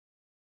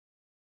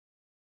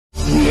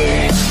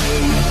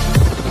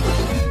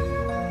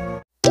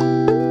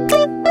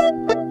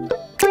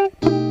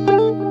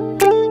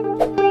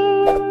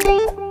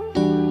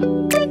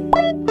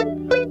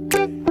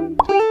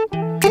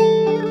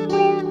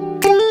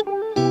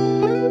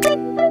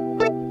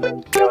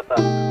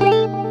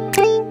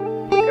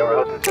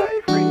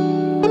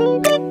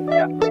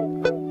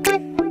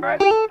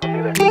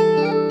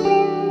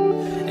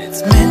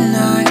It's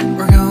midnight,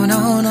 we're going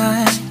all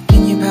night.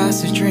 Can you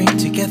pass a drink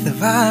to get the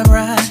vibe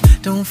right?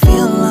 Don't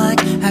feel like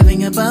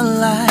having a Bud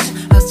Light.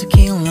 How's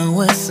tequila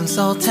with some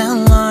salt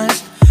and lime?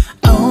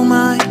 Oh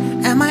my,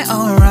 am I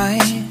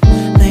alright?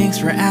 Thanks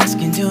for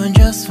asking, doing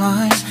just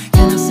fine.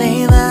 Can I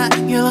say that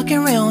you're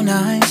looking real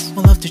nice?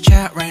 We'll have to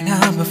chat right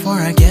now before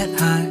I get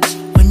high.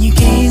 When you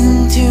gaze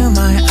into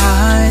my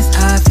eyes,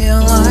 I feel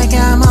like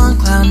I'm on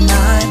cloud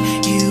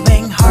nine. You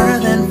bang harder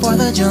than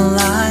 4th of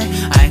July.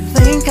 I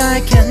think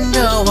I can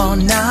go all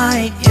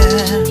night,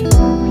 yeah.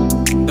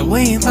 The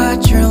way you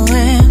bite your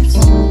lips,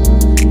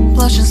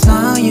 blush and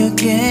smile you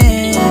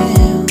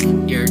give,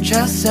 you're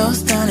just so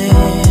stunning.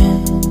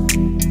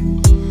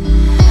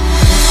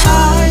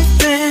 I've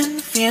been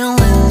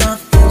feeling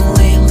nothing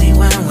lately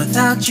when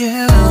without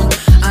you.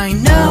 I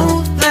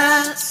know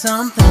that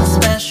something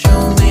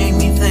special made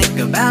me think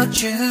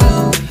about you.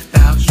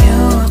 About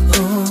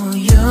you,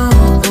 you, you.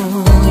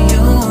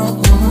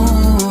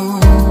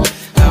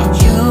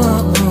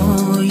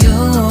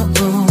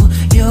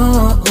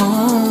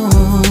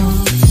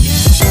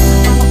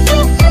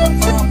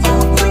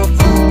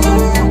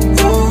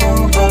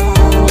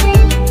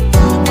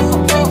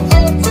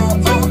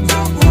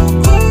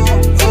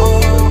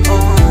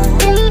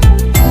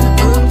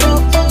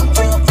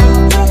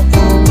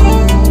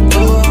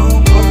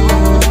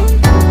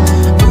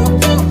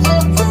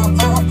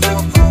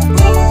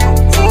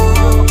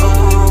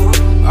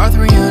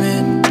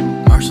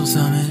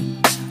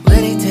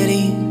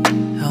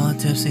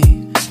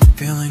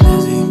 Feeling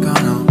dizzy,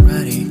 gone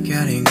already,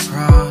 getting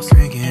cross.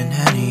 Drinking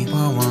Henny,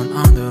 pour one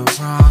on the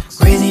rocks.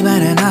 Crazy but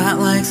not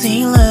like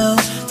CeeLo.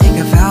 Take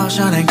a foul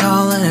shot and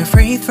call it a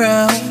free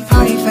throw.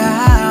 Party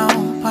foul,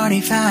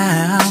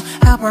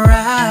 help her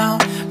out,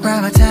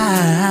 grab a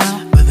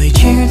towel. But they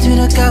cheered to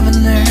the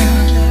governor,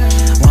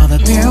 while the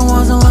beer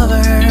was a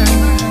lover.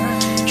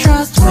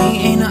 Trust we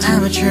ain't no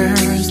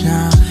amateurs,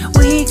 nah.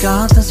 We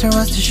got this,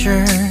 rest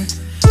assured.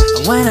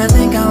 When I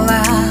think out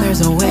loud,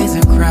 there's always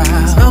a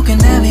crowd. Smoking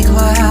heavy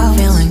cloud,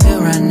 feeling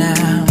good right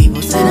now.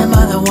 People sitting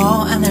by the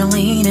wall and they're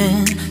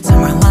leaning.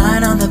 Some are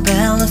lying on the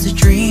bed, lucid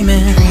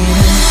dreaming.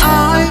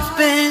 I've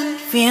been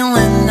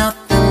feeling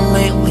nothing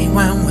lately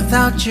when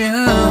without you.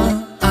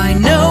 I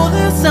know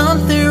that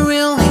something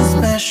really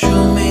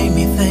special made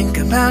me think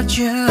about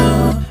you.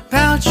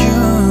 About you,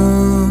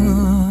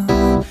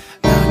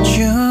 about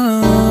you.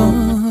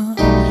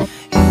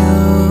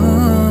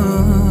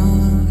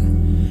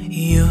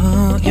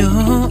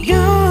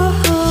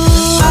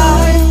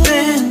 I've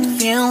been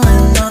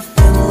feeling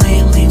nothing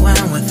lately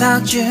when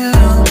without you.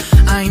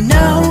 I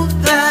know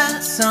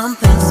that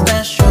something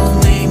special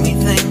made me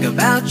think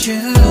about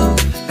you.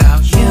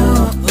 About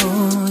you,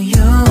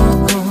 you,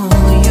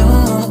 you.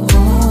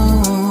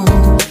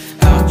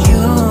 About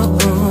you,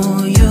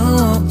 you,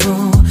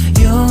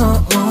 you.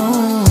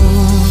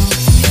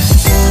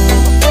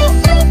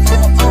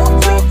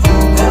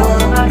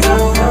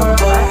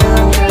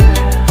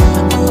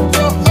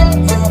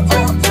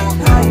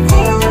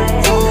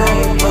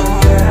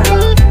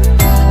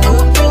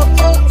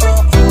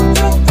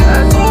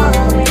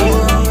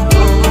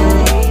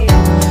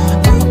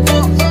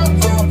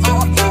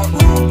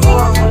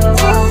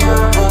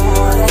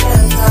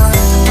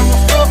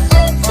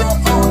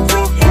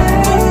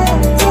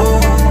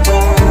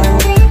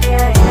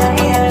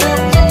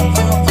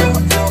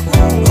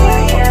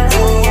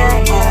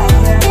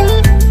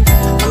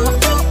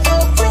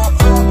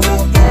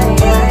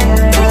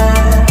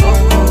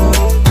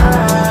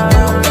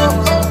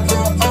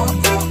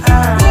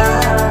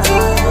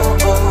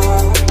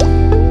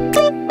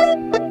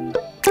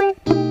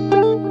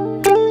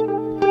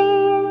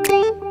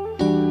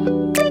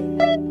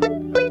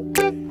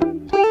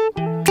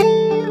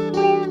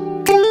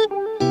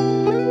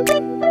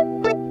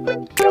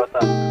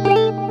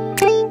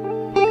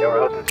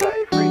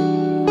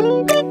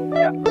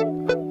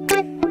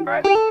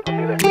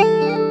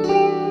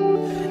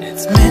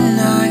 It's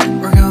midnight,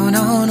 we're going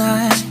all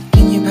night.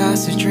 Can you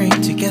pass a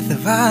drink to get the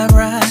vibe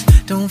right?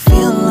 Don't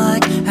feel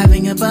like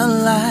having a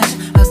Bud Light.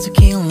 How's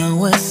tequila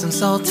with some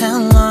salt and